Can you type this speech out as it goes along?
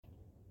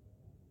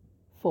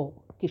4.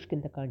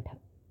 Kishkindha Kanda.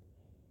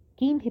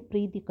 Keen hi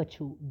preeti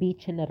kachu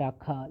beechana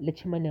rakha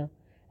Lachmana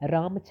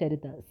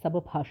Ramacharita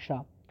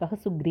Sababhasha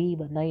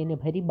Kahasugriva Nayana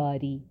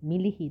Bharibari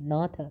Milihi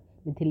Natha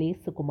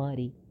Mithilesa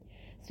Kumari.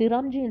 Sri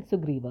Ramji and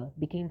Sugriva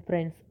became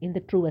friends in the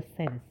truest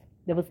sense.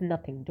 There was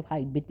nothing to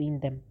hide between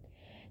them.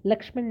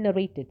 Lakshman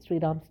narrated Sri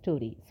Ram's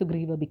story.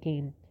 Sugriva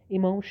became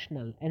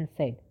emotional and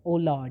said, O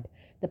Lord,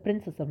 the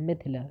princess of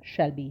Mithila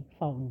shall be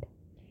found.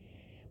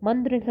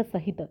 मंद्रिढ़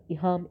सहित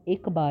इहाम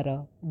एक बारा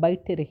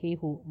बैठे रहे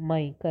हो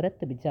मैं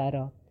करत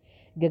बिचारा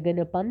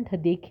गगन पंथ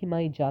देखी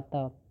मैं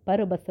जाता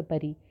पर बस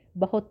परी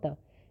बहुत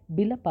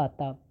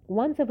बिलपाता.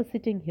 Once I was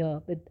sitting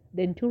here with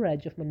the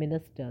entourage of my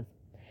ministers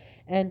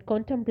and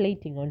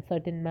contemplating on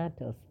certain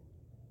matters.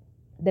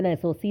 Then I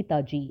saw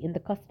Sita ji in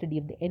the custody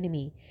of the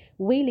enemy,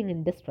 wailing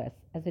in distress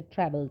as it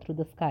travelled through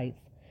the skies.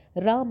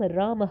 Rama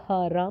Rama ha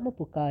Rama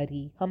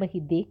pukari,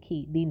 hamahi dekhi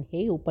din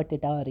he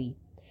upatitari.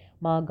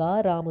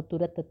 Maga Ram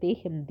Turat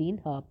Tehim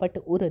Dinha Pat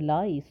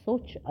Uralai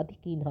Soch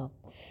Adikinha.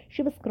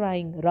 She was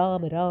crying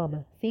Ram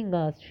Ram, seeing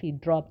as she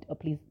dropped a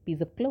piece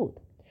of cloth.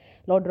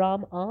 Lord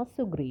Ram asked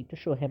Sugri to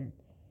show him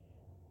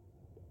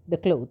the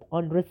cloth.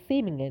 On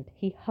receiving it,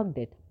 he hugged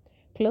it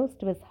close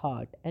to his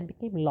heart and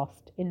became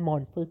lost in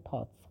mournful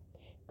thoughts.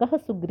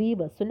 Kaha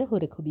Sugriva Sunahu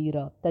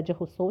Rekhubira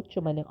Tajahu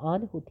Soch Man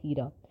Anahu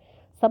Thira.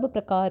 Sab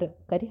Prakar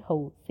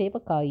Kariho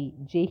Sevakai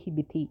Jehi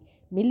Bithi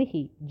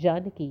Milihi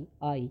Janaki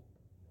Ai.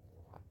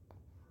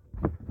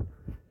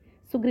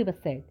 Sugriva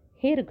said,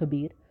 Hey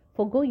Raghuveer,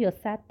 forgo your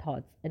sad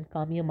thoughts and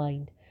calm your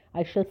mind.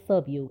 I shall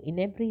serve you in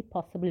every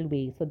possible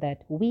way so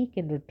that we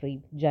can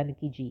retrieve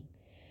Janaki ji.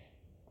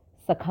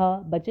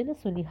 Sakha bhajana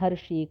suni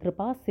harshi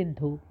kripa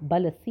sindhu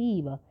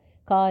balasiva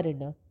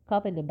karana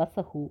kavana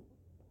basahu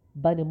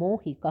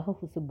banamohi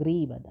kahahu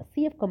Sugriva. The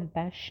sea of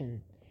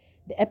compassion,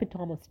 the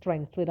epitome of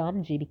strength. Sri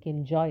Ramji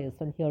became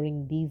joyous on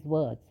hearing these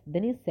words.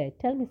 Then he said,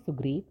 Tell me,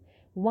 Sugriv,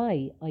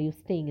 why are you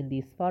staying in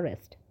this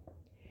forest?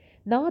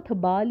 नाथ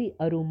बाली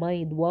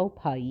अरुमय द्वौ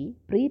भाई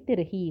प्रीति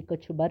रही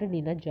कछु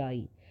बरनि न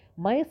जाई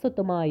मैं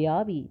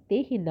सुतमायावी ते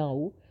ही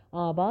नाऊ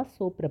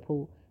आवासो प्रभु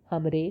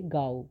हमरे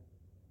गाओ.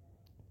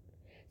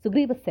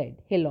 Sugriva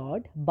said, Hey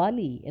Lord,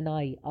 Bali and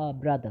I are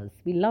brothers.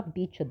 We loved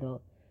each other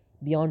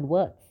beyond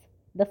words.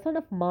 The son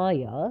of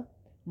Maya,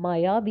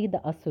 Mayavi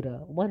the Asura,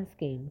 once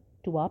came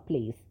to our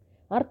place.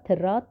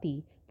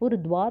 Artharati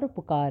Purdwaru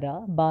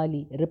Pukara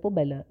Bali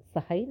Ripubala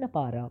Sahaina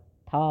Para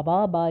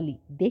Thava Bali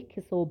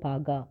Dekhiso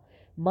Bhaga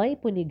Mai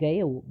Puni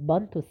Gayo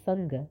Bantu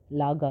Sanga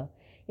Laga.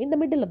 In the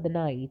middle of the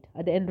night,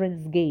 at the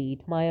entrance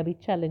gate, Mayavi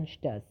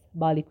challenged us.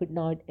 Bali could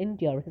not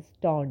endure his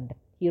taunt.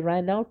 He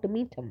ran out to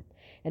meet him,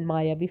 and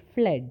Mayavi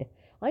fled.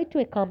 I too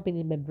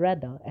accompanied my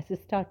brother as he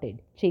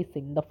started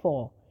chasing the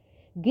four.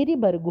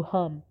 Giribar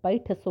Guham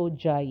Paitaso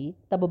Jai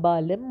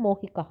Tababalim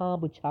Mohi Kaha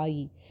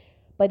Buchai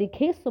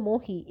Parikhe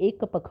Sumohi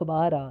Eka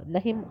Pakhvara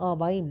Nahim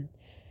Avaim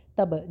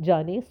Tab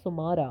Jane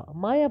Sumara.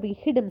 Mayavi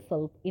hid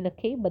himself in a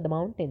cave by the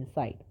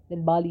mountainside.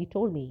 Then Bali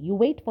told me, You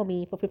wait for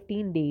me for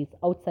 15 days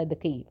outside the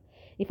cave.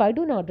 If I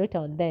do not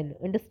return, then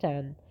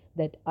understand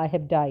that I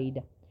have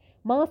died.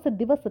 Maasa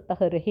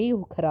divasatah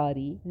rehehu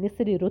kharari,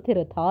 nisri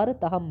ruthirathar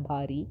taham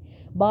bhari,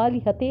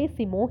 Bali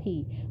hatesi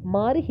mohi,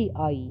 marihi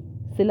ai,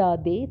 sila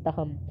de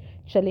taham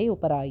chale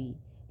uparai.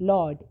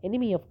 Lord,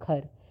 enemy of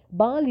Khar,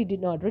 Bali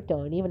did not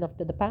return even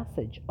after the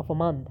passage of a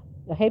month.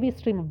 A heavy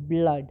stream of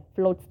blood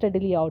flowed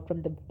steadily out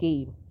from the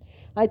cave.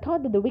 I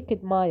thought that the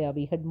wicked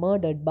Mayavi had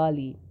murdered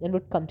Bali and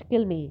would come to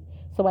kill me,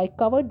 so I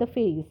covered the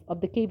face of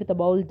the cave with a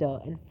boulder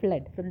and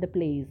fled from the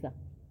place.